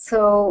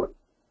 So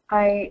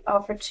I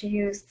offered to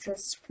use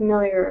this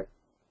familiar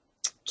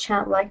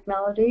chant-like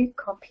melody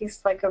called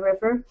Peace Like a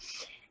River,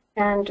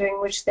 and during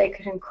which they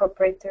could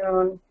incorporate their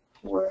own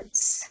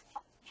words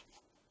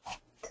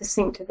to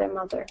sing to their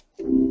mother.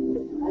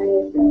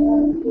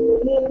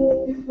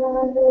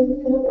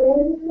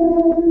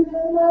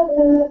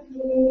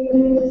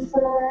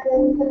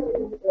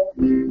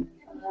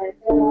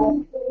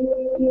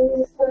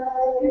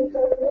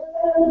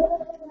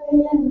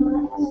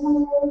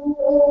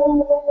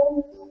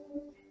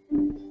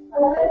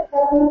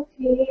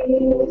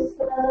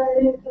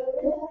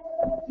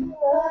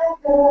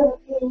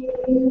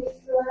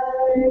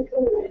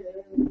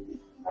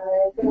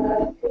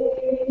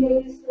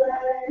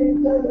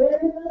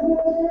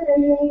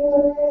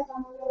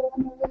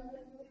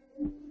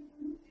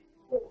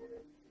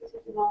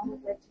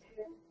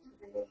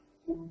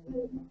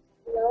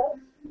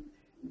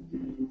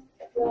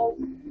 Well,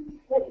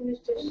 what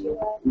image does she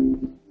like?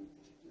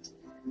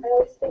 I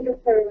always think of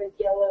her with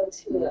yellow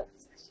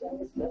tulips. She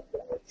always loved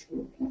yellow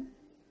tulips.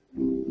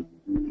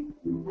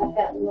 I've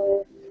got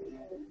love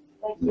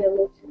like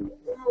yellow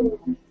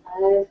tulips.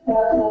 I've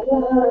got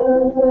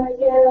love like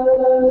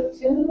yellow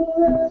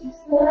tulips.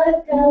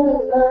 I've got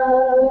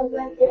love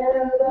like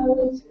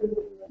yellow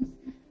tulips.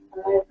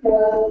 I've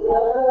got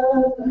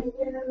love like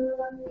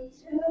yellow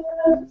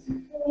tulips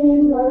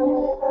in my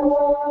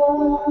heart.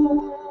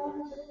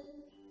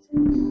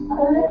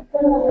 I've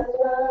got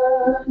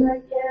love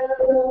like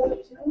yellow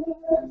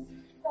tulips.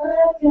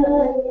 I've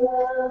got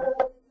love.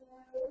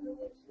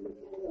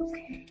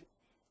 Okay,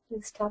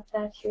 let's stop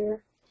that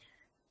here.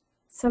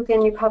 So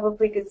again, you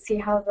probably could see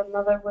how the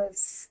mother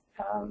was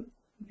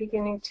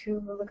beginning to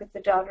look at the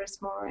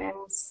daughters more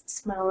and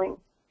smiling.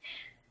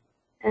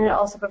 And it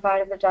also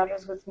provided the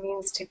daughters with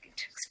means to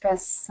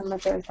express some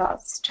of their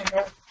thoughts to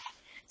her.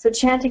 So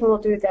chanting will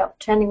do that.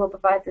 Chanting will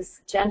provide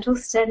this gentle,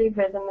 steady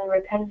rhythm and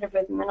repetitive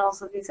rhythm, and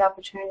also these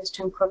opportunities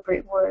to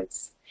incorporate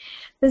words.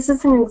 This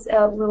is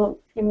a little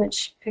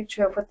image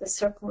picture of what the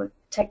circle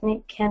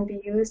technique can be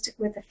used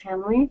with a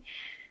family.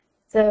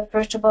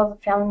 First of all, the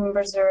family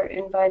members are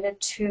invited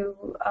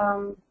to,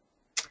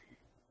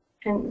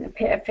 and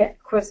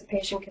of course the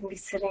patient can be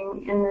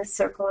sitting in this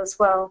circle as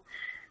well.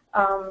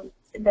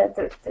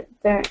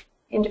 The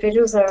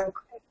individuals are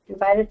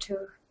invited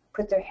to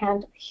put their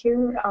hand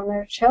here on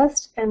their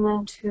chest and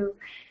then to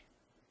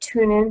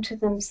tune into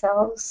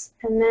themselves,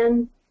 and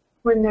then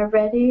when they're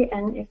ready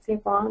and if they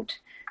want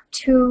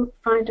to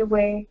find a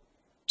way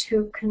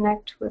to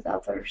connect with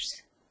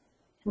others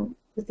and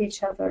with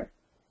each other,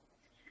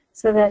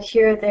 so that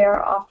here they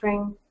are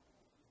offering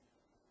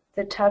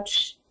the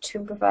touch to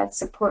provide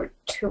support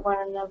to one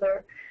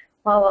another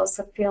while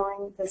also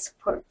feeling the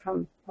support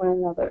from one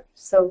another.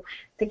 So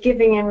the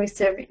giving and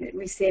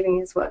receiving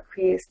is what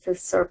creates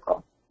this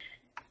circle.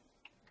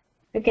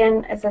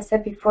 Again, as I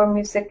said before,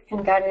 music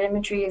and guided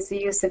imagery is the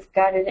use of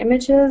guided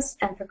images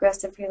and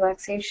progressive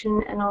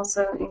relaxation, and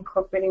also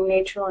incorporating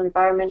natural and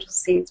environmental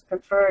seeds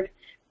preferred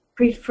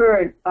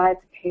by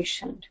the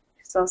patient.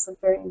 It's also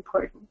very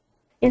important.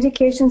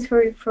 Indications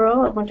for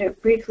referral, I want to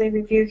briefly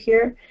review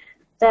here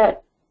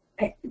that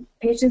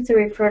patients are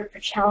referred for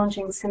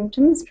challenging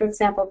symptoms, for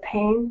example,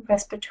 pain,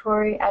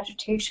 respiratory,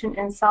 agitation,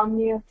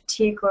 insomnia,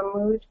 fatigue, or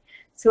mood.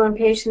 So when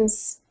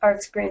patients are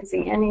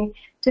experiencing any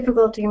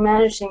difficulty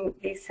managing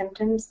these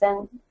symptoms,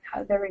 then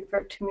they're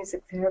referred to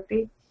music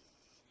therapy.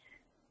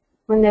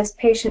 When there's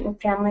patient and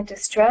family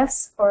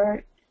distress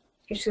or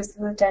issues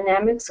with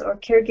dynamics or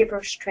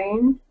caregiver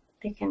strain,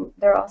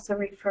 they're also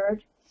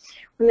referred.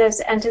 When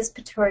there's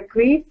anticipatory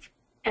grief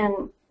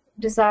and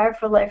desire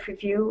for life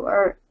review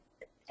or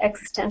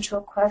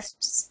existential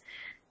quests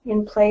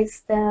in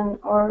place, then,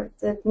 or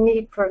the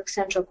need for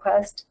existential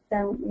quest,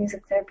 then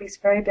music therapy is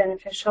very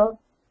beneficial.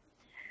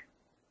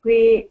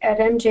 We at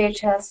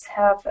MJHS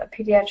have a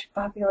pediatric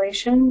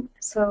population,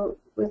 so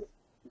with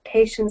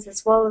patients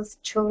as well as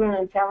children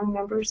and family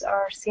members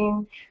are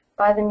seen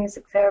by the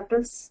music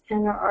therapists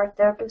and our art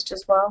therapist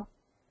as well.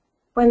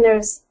 When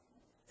there's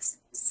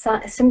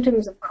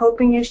symptoms of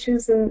coping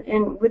issues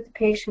with the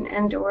patient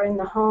and or in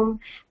the home,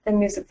 the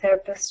music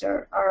therapists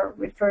are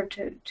referred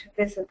to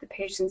visit the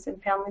patients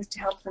and families to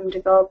help them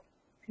develop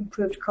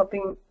improved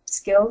coping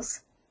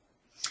skills.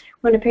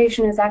 When a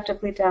patient is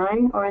actively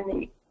dying or in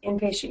the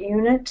inpatient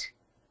unit,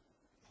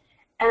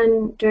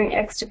 and during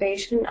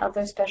extubation,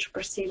 other special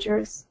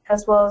procedures,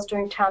 as well as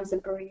during times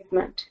of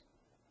bereavement.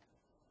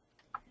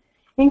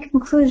 In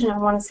conclusion, I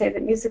want to say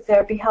that music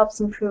therapy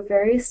helps improve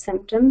various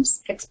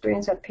symptoms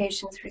experienced by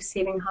patients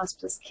receiving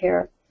hospice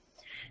care.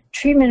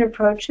 Treatment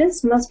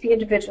approaches must be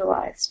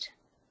individualized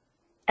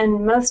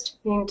and must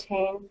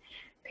maintain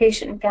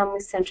patient and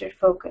family-centered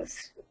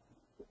focus.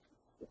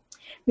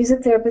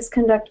 Music therapists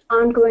conduct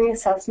ongoing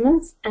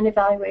assessments and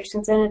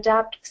evaluations and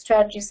adapt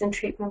strategies and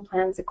treatment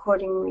plans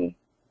accordingly.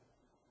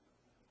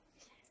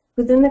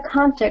 Within the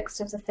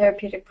context of the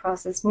therapeutic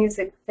process,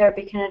 music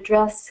therapy can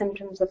address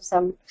symptoms of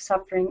some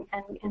suffering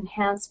and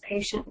enhance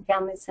patient and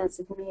family sense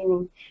of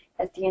meaning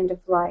at the end of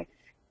life.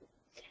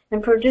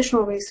 And for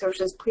additional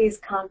resources, please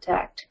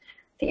contact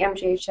the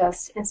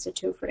MJHS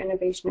Institute for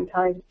Innovation in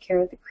Palliative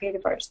Care, the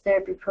Creative Arts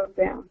Therapy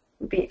Program.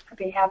 I'd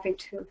be happy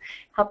to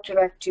help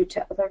direct you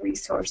to other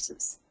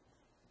resources.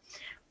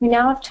 We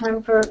now have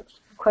time for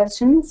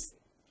questions,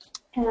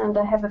 and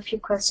I have a few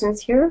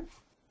questions here.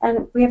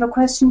 And we have a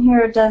question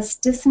here: does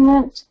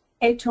dissonant,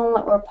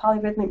 atonal, or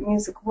polyrhythmic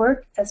music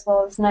work, as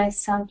well as nice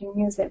sounding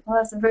music? Well,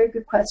 that's a very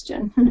good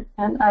question,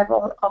 and I've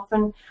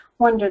often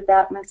wondered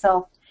that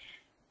myself.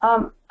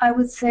 I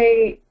would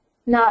say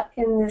not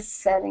in this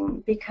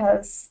setting,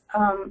 because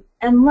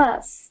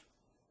unless,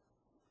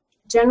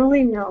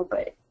 generally no,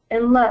 but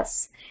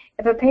unless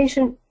if a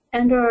patient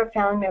and or a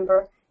family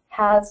member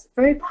has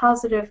very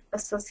positive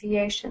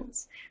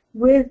associations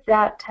with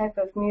that type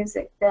of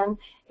music, then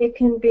it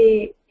can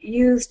be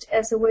used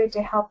as a way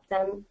to help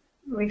them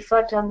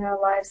reflect on their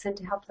lives and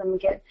to help them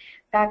get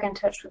back in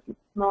touch with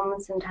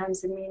moments and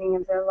times of meaning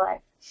of their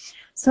life.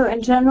 So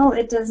in general,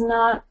 it does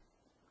not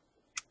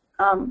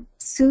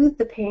soothe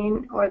the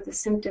pain or the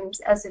symptoms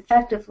as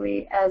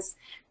effectively as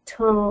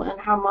tonal and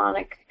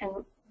harmonic and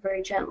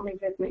very gently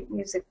rhythmic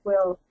music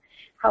will.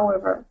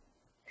 However,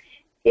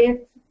 if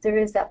there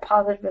is that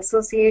positive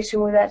association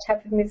with that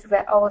type of music,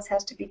 that always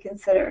has to be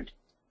considered.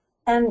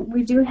 And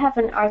we do have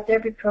an art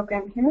therapy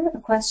program here. A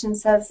question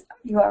says,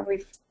 you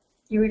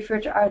refer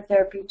to art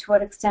therapy. To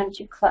what extent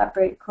do you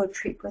collaborate,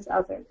 co-treat with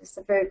others? It's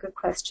a very good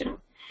question.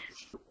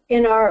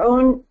 In our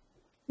own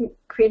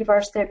creative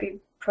arts therapy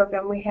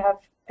program, we have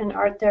an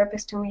art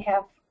therapist, and we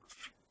have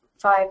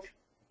 5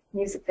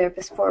 music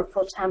therapists, 4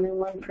 full-time and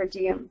 1 per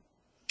diem.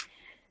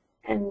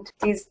 And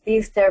these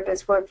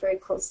therapists work very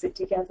closely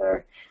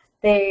together.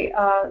 They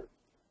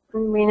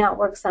may not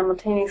work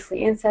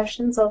simultaneously in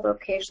sessions, although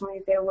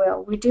occasionally they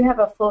will. We do have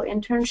a full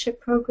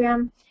internship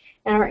program,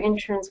 and our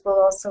interns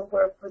will also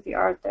work with the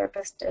art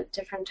therapist at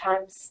different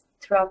times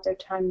throughout their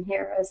time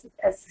here as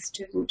a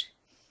student.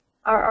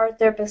 Our art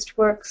therapist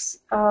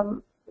works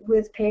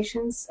with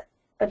patients,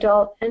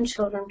 adult and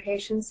children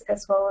patients,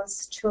 as well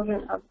as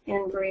children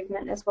in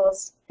bereavement, as well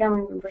as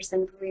family members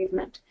in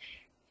bereavement.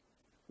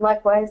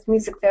 Likewise,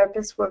 music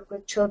therapists work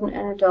with children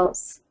and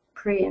adults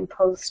pre and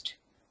post,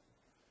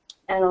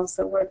 and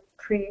also work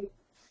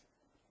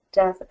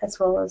pre-death as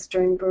well as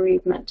during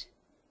bereavement.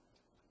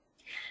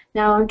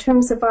 Now, in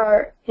terms of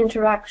our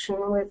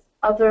interaction with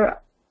other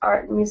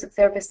art and music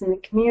therapists in the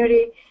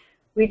community,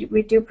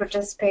 we do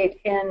participate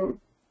in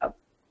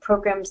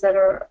programs that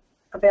are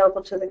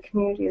available to the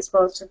community as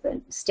well as to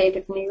the state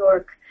of New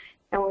York,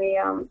 and we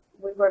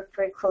work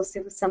very closely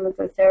with some of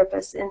the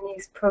therapists in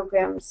these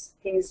programs,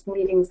 these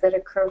meetings that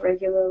occur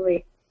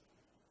regularly.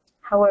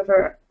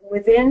 However,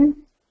 within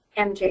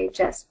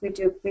MJHS, we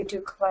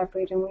do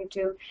collaborate, and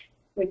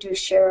we do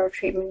share our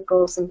treatment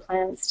goals and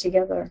plans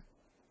together,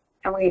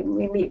 and we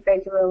meet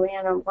regularly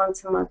on a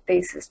once-a-month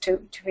basis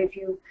to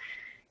review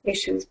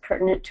issues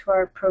pertinent to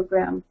our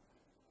program.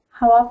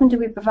 How often do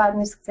we provide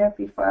music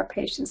therapy for our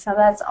patients? Now,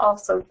 that's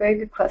also a very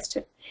good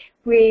question.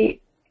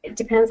 It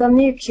depends on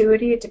the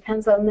acuity. It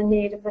depends on the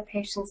need of the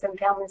patients and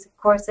families. Of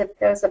course, if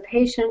there's a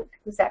patient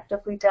who's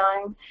actively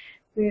dying,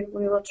 we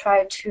will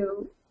try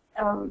to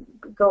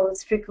go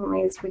as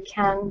frequently as we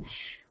can.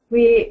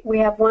 We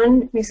have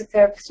 1 music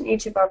therapist in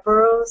each of our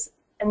boroughs,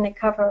 and they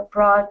cover a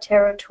broad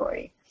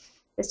territory,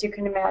 as you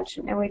can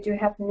imagine. And we do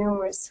have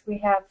numerous. We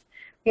have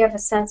a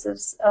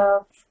census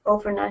of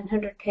over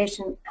 900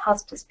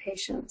 hospice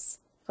patients.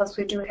 Plus,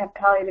 we do have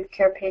palliative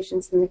care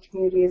patients in the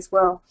community as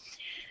well.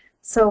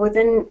 So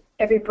within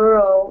every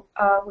borough,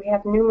 we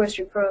have numerous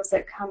referrals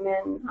that come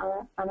in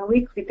on a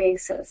weekly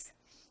basis.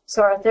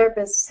 So our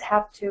therapists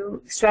have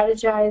to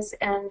strategize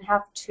and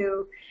have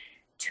to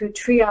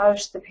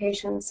triage the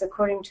patients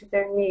according to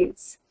their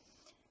needs.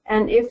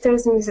 And if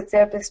there's a music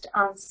therapist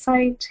on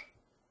site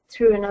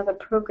through another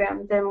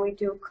program, then we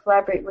do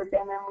collaborate with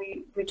them,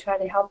 and we try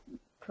to help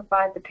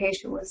provide the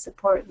patient with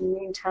support in the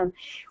meantime.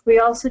 We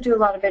also do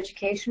a lot of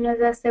education,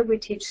 as I said. We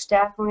teach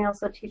staff, and we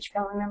also teach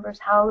family members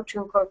how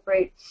to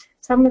incorporate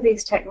some of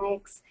these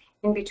techniques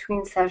in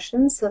between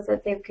sessions so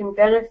that they can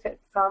benefit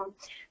from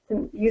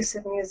the use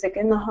of music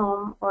in the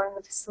home or in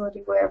the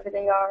facility, wherever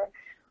they are,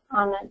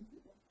 on an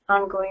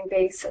ongoing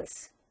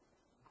basis.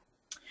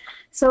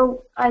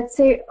 So I'd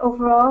say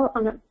overall,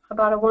 on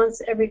about a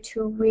once every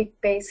 2-week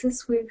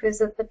basis, we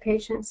visit the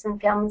patients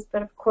and families,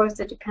 but of course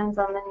it depends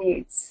on the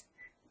needs.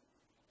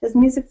 Does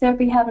music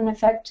therapy have an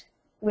effect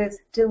with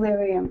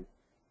delirium?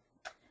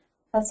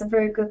 That's a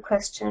very good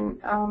question.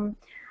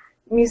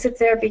 Music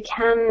therapy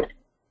can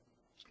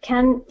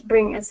can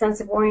bring a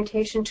sense of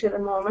orientation to the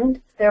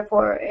moment.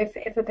 Therefore,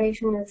 if a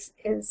patient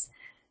is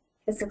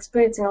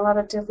experiencing a lot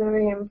of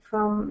delirium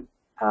from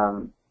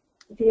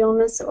the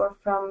illness or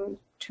from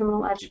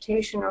terminal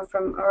agitation or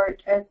from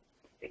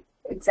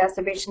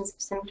exacerbations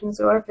of symptoms,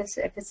 or if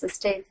it's a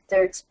state that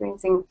they're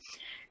experiencing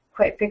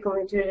quite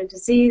frequently due to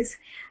disease,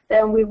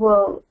 then we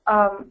will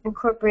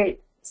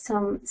incorporate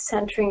some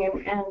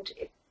centering and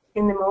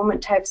in the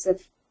moment types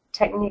of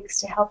techniques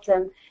to help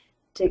them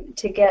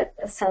to get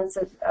a sense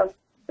of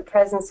the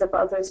presence of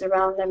others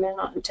around them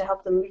and to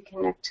help them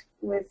reconnect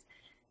with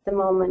the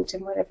moment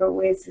in whatever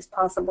ways is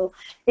possible.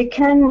 It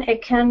can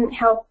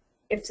help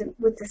with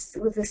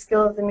the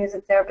skill of the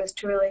music therapist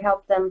to really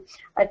help them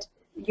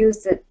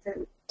use the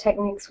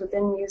techniques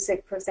within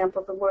music, for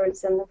example, the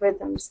words and the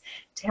rhythms,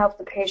 to help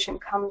the patient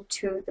come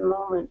to the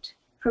moment.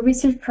 For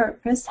research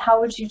purpose, how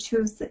would you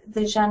choose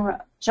the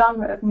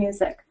genre of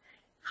music?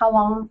 How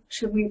long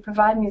should we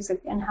provide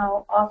music, and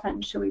how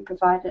often should we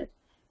provide it?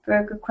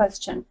 Very good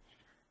question.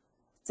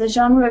 The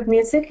genre of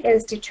music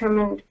is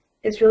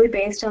really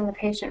based on the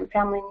patient and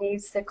family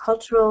needs, their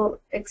cultural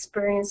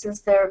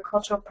experiences, their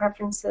cultural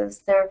preferences,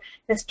 their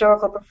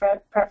historical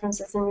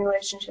preferences and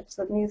relationships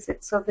with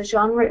music. So the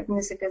genre of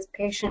music is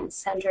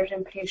patient-centered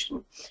and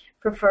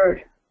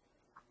patient-preferred.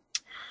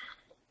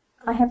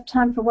 I have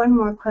time for one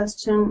more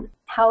question.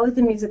 How would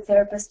the music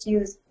therapist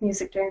use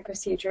music during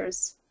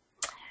procedures?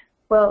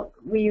 Well,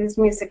 we use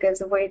music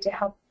as a way to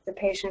help the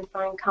patient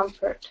find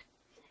comfort.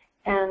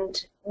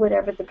 And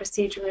whatever the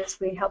procedure is,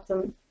 we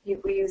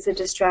use a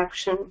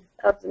distraction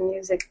of the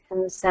music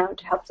and the sound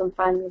to help them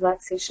find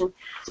relaxation.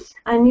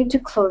 I need to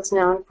close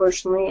now,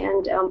 unfortunately,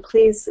 and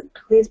please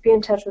be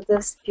in touch with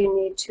us if you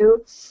need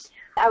to.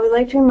 I would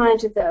like to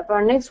remind you of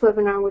our next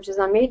webinar, which is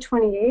on May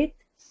 28th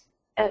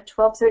at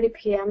 12:30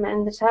 p.m.,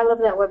 and the title of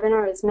that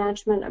webinar is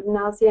Management of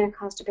Nausea and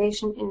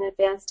Constipation in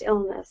Advanced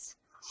Illness.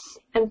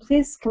 And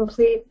please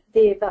complete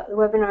the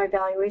webinar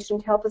evaluation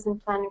to help us in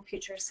planning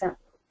future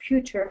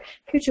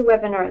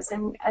webinars.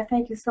 And I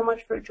thank you so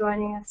much for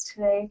joining us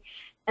today,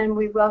 and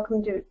we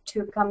welcome you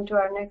to come to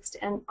our next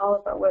and all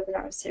of our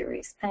webinar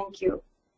series. Thank you.